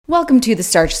Welcome to the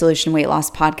Starch Solution Weight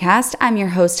Loss Podcast. I'm your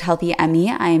host, Healthy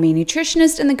Emmy. I am a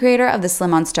nutritionist and the creator of the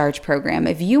Slim on Starch program.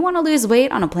 If you want to lose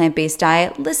weight on a plant-based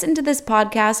diet, listen to this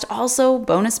podcast. Also,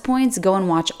 bonus points, go and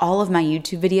watch all of my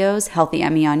YouTube videos, Healthy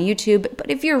Emmy on YouTube. But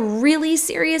if you're really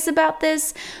serious about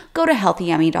this, go to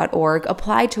healthyemmy.org,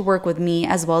 apply to work with me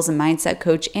as well as a mindset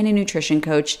coach and a nutrition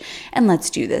coach, and let's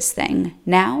do this thing.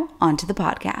 Now, on to the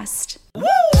podcast. Woo!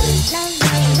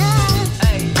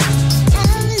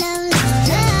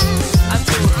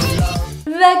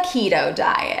 The keto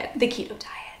diet. The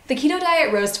keto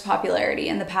diet rose to popularity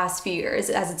in the past few years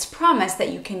as it's promised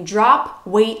that you can drop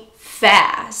weight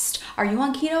fast. Are you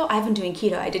on keto? I've been doing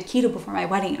keto. I did keto before my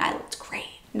wedding and I looked great.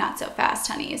 Not so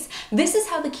fast, honeys. This is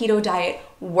how the keto diet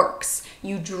works.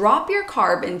 You drop your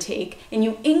carb intake and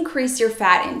you increase your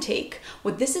fat intake.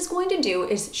 What this is going to do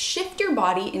is shift your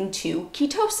body into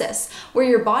ketosis, where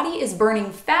your body is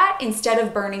burning fat instead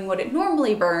of burning what it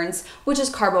normally burns, which is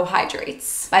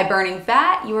carbohydrates. By burning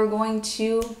fat, you are going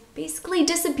to basically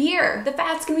disappear. The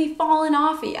fat's gonna be falling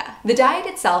off of you. The diet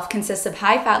itself consists of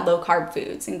high-fat, low-carb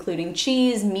foods, including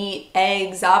cheese, meat,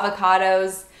 eggs,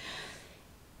 avocados.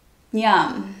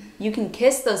 Yum. You can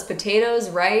kiss those potatoes,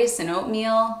 rice, and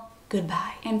oatmeal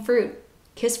goodbye. And fruit.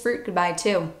 Kiss fruit goodbye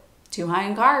too. Too high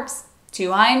in carbs.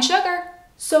 Too high in sugar.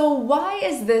 So why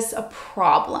is this a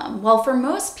problem? Well, for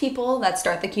most people that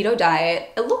start the keto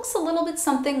diet, it looks a little bit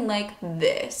something like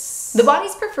this. The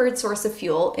body's preferred source of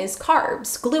fuel is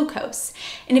carbs, glucose.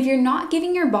 And if you're not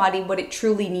giving your body what it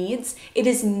truly needs, it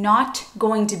is not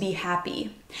going to be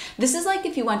happy. This is like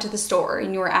if you went to the store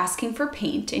and you were asking for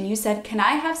paint and you said, "Can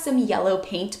I have some yellow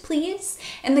paint, please?"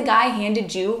 And the guy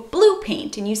handed you blue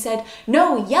paint and you said,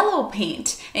 "No, yellow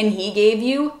paint." And he gave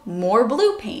you more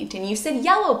blue paint and you said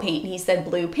yellow paint. And he said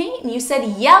blue paint and you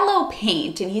said yellow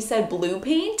paint and he said blue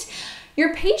paint.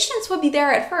 Your patience would be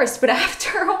there at first, but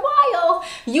after a while,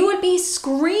 you would be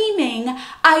screaming,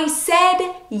 "I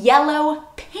said yellow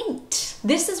paint."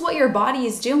 This is what your body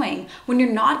is doing when you're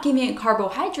not giving it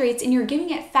carbohydrates and you're giving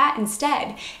it fat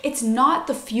instead. It's not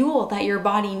the fuel that your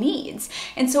body needs.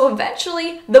 And so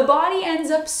eventually, the body ends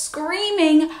up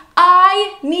screaming,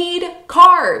 "I need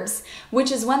carbs,"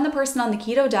 which is when the person on the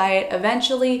keto diet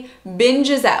eventually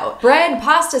binges out. Bread,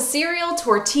 pasta, cereal,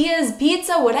 tortillas,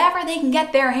 pizza, whatever they can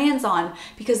get their hands on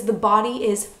because the body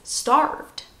is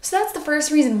starved. So that's the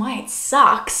first reason why it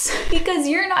sucks, because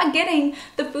you're not getting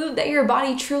the food that your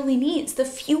body truly needs. The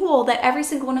fuel that every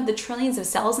single one of the trillions of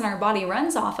cells in our body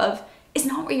runs off of is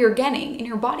not what you're getting, and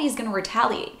your body is going to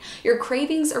retaliate. Your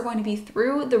cravings are going to be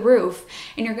through the roof,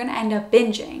 and you're going to end up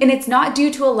binging. And it's not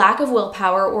due to a lack of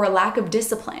willpower or a lack of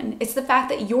discipline. It's the fact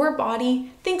that your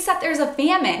body thinks that there's a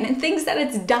famine and thinks that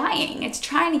it's dying. It's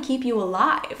trying to keep you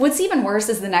alive. What's even worse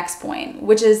is the next point,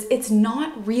 which is it's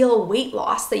not real weight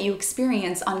loss that you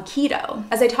experience on keto.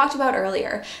 As I talked about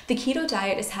earlier, the keto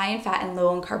diet is high in fat and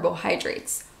low in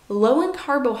carbohydrates. Low in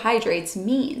carbohydrates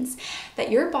means that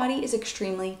your body is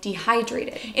extremely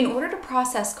dehydrated. In order to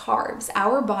process carbs,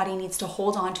 our body needs to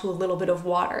hold on to a little bit of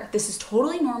water. This is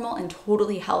totally normal and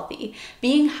totally healthy.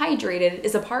 Being hydrated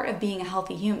is a part of being a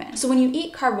healthy human. So when you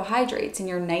eat carbohydrates and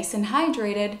you're nice and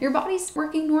hydrated, your body's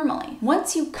working normally.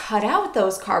 Once you cut out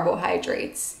those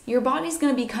carbohydrates, your body's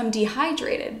going to become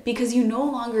dehydrated because you no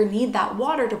longer need that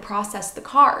water to process the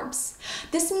carbs.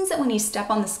 This means that when you step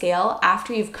on the scale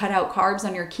after you've cut out carbs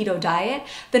on your keto diet,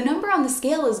 the number on the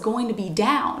scale is going to be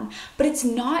down, but it's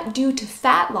not due to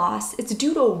fat loss, it's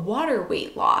due to water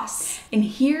weight loss. And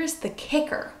here's the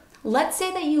kicker. Let's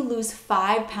say that you lose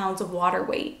 5 pounds of water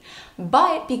weight,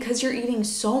 but because you're eating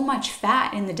so much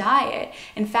fat in the diet,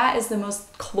 and fat is the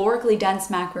most calorically dense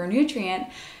macronutrient,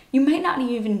 you might not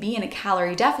even be in a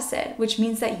calorie deficit, which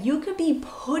means that you could be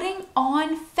putting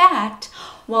on fat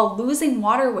while losing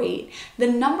water weight. The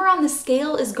number on the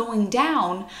scale is going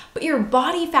down, but your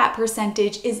body fat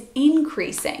percentage is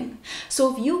increasing.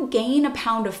 So if you gain a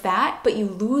pound of fat, but you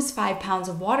lose 5 pounds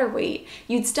of water weight,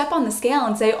 you'd step on the scale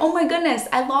and say, "Oh my goodness,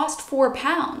 I lost 4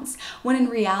 pounds." When in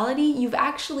reality, you've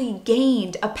actually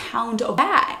gained a pound of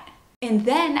fat. And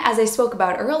then, as I spoke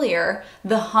about earlier,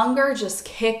 the hunger just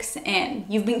kicks in.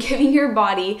 You've been giving your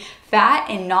body fat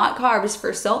and not carbs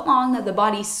for so long that the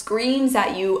body screams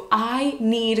at you, "I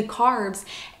need carbs."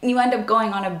 And you end up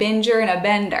going on a binger and a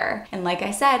bender. And like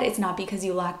I said, it's not because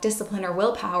you lack discipline or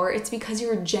willpower, it's because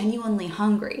you're genuinely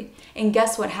hungry. And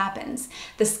guess what happens?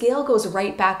 The scale goes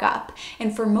right back up.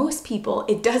 And for most people,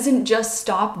 it doesn't just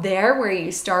stop there where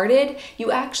you started.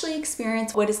 You actually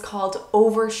experience what is called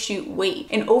overshoot weight.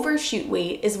 And overshoot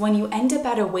weight is when you end up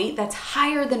at a weight that's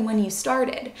higher than when you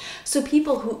started. So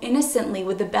people who innocently,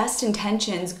 with the best best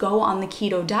intentions go on the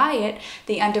keto diet,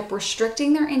 they end up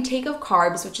restricting their intake of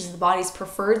carbs, which is the body's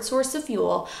preferred source of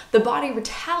fuel. The body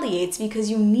retaliates because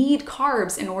you need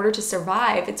carbs in order to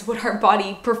survive. It's what our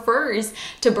body prefers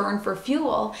to burn for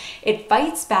fuel. It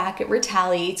fights back, it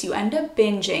retaliates, you end up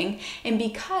binging, and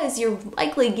because you're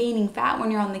likely gaining fat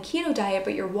when you're on the keto diet,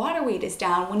 but your water weight is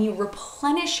down, when you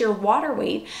replenish your water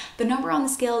weight, the number on the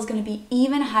scale is going to be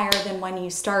even higher than when you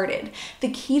started. The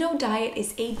keto diet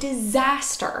is a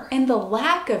disaster. And the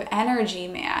lack of energy,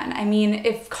 man. I mean,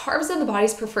 if carbs are the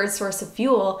body's preferred source of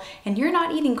fuel and you're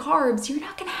not eating carbs, you're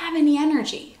not going to have any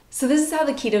energy. So this is how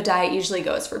the keto diet usually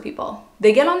goes for people.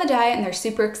 They get on the diet and they're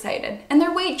super excited and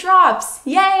their weight drops.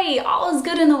 Yay, all is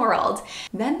good in the world.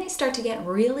 Then they start to get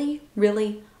really,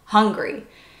 really hungry.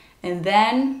 And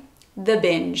then the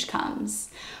binge comes.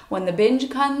 When the binge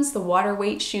comes, the water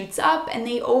weight shoots up and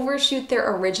they overshoot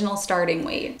their original starting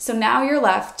weight. So now you're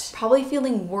left probably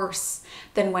feeling worse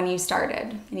than when you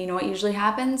started. And you know what usually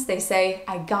happens? They say,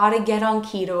 I gotta get on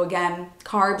keto again.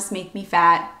 Carbs make me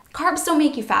fat. Carbs don't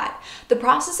make you fat. The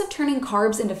process of turning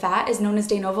carbs into fat is known as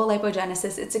de novo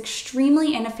lipogenesis. It's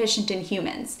extremely inefficient in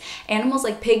humans. Animals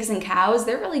like pigs and cows,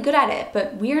 they're really good at it,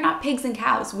 but we are not pigs and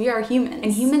cows. We are humans.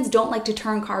 And humans don't like to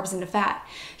turn carbs into fat.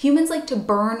 Humans like to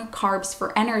burn carbs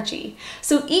for energy.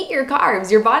 So eat your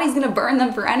carbs. Your body's gonna burn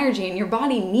them for energy and your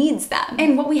body needs them.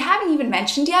 And what we haven't even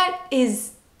mentioned yet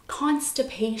is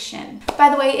constipation. By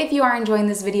the way, if you are enjoying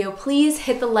this video, please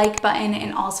hit the like button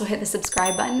and also hit the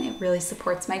subscribe button. It really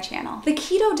supports my channel. The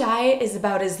keto diet is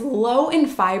about as low in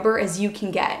fiber as you can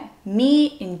get.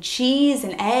 Meat and cheese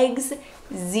and eggs,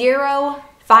 zero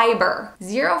fiber.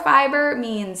 Zero fiber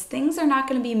means things are not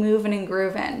going to be moving and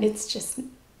grooving. It's just,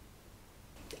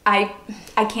 I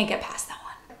can't get past that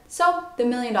one. So the $1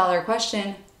 million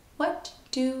question, what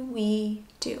do we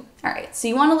do? All right, so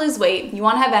you want to lose weight, you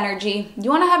want to have energy, you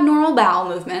want to have normal bowel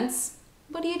movements.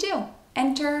 What do?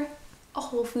 Enter a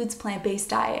whole foods plant-based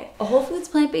diet. A whole foods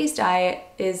plant-based diet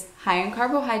is high in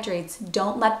carbohydrates.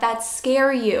 Don't let that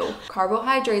scare you.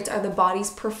 Carbohydrates are the body's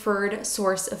preferred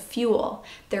source of fuel.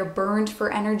 They're burned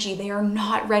for energy. They are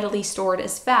not readily stored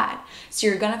as fat. So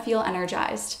you're gonna feel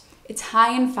energized. It's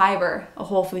high in fiber, a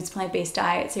whole foods plant-based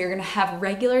diet. So you're gonna have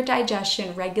regular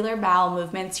digestion, regular bowel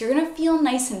movements. You're gonna feel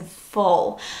nice and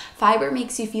full. Fiber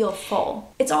makes you feel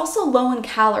full. It's also low in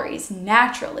calories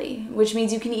naturally, which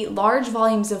means you can eat large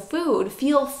volumes of food,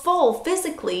 feel full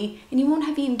physically, and you won't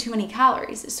have eaten too many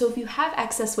calories. So if you have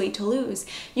excess weight to lose,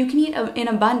 you can eat in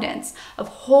abundance of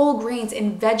whole grains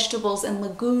and vegetables and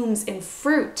legumes and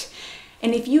fruit.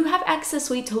 And if you have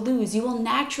excess weight to lose, you will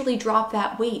naturally drop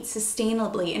that weight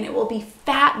sustainably, and it will be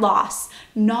fat loss,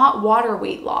 not water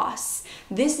weight loss.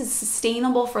 This is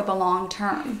sustainable for the long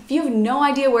term. If you have no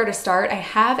idea where to start, I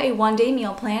have a one-day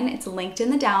meal plan. It's linked in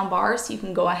the down bar, so you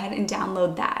can go ahead and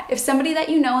download that. If somebody that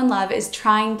you know and love is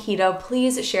trying keto,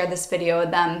 please share this video with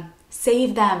them.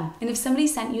 Save them. And if somebody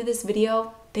sent you this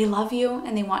video, they love you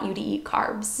and they want you to eat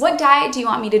carbs. What diet do you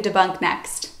want me to debunk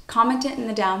next? Comment it in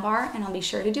the down bar and I'll be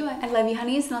sure to do it. I love you,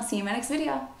 honeys, and I'll see you in my next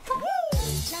video.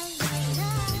 Bye.